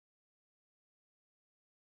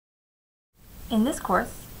In this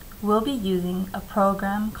course, we'll be using a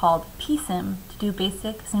program called PSIM to do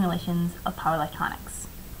basic simulations of power electronics.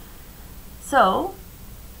 So,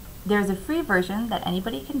 there's a free version that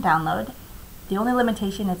anybody can download. The only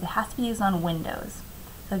limitation is it has to be used on Windows.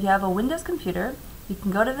 So if you have a Windows computer, you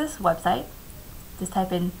can go to this website, just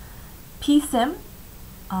type in PSIM,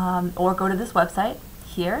 or go to this website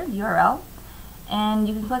here, URL, and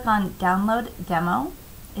you can click on Download Demo.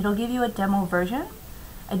 It'll give you a demo version.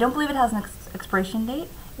 I don't believe it has an expiration date.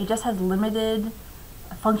 It just has limited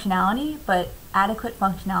functionality, but adequate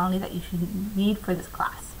functionality that you should need for this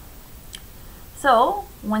class. So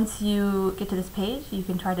once you get to this page, you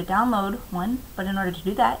can try to download one, but in order to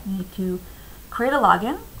do that, you need to create a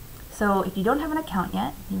login. So if you don't have an account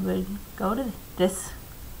yet, you would go to this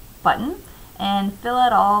button and fill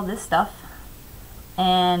out all this stuff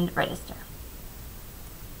and register.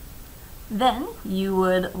 Then you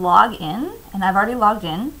would log in, and I've already logged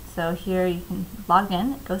in, so here you can log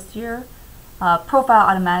in. It goes to your profile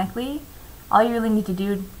automatically. All you really need to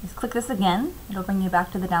do is click this again. It'll bring you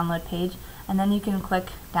back to the download page, and then you can click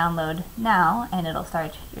download now and it'll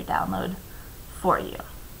start your download for you.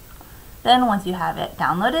 Then once you have it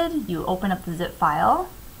downloaded, you open up the zip file,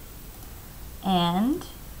 and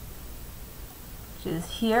which is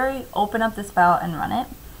here, you open up this file and run it,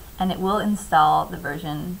 and it will install the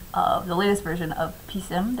latest version of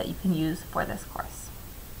PSIM that you can use for this course.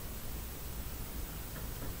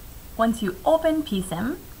 Once you open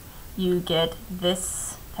PSIM, you get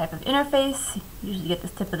this type of interface. You usually get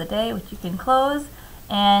this tip of the day, which you can close,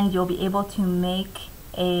 and you'll be able to make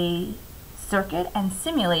a circuit and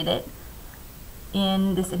simulate it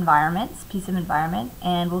in this environment, PSIM environment,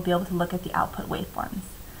 and we'll be able to look at the output waveforms.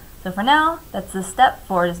 So for now, that's the step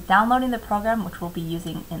for just downloading the program, which we'll be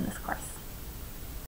using in this course.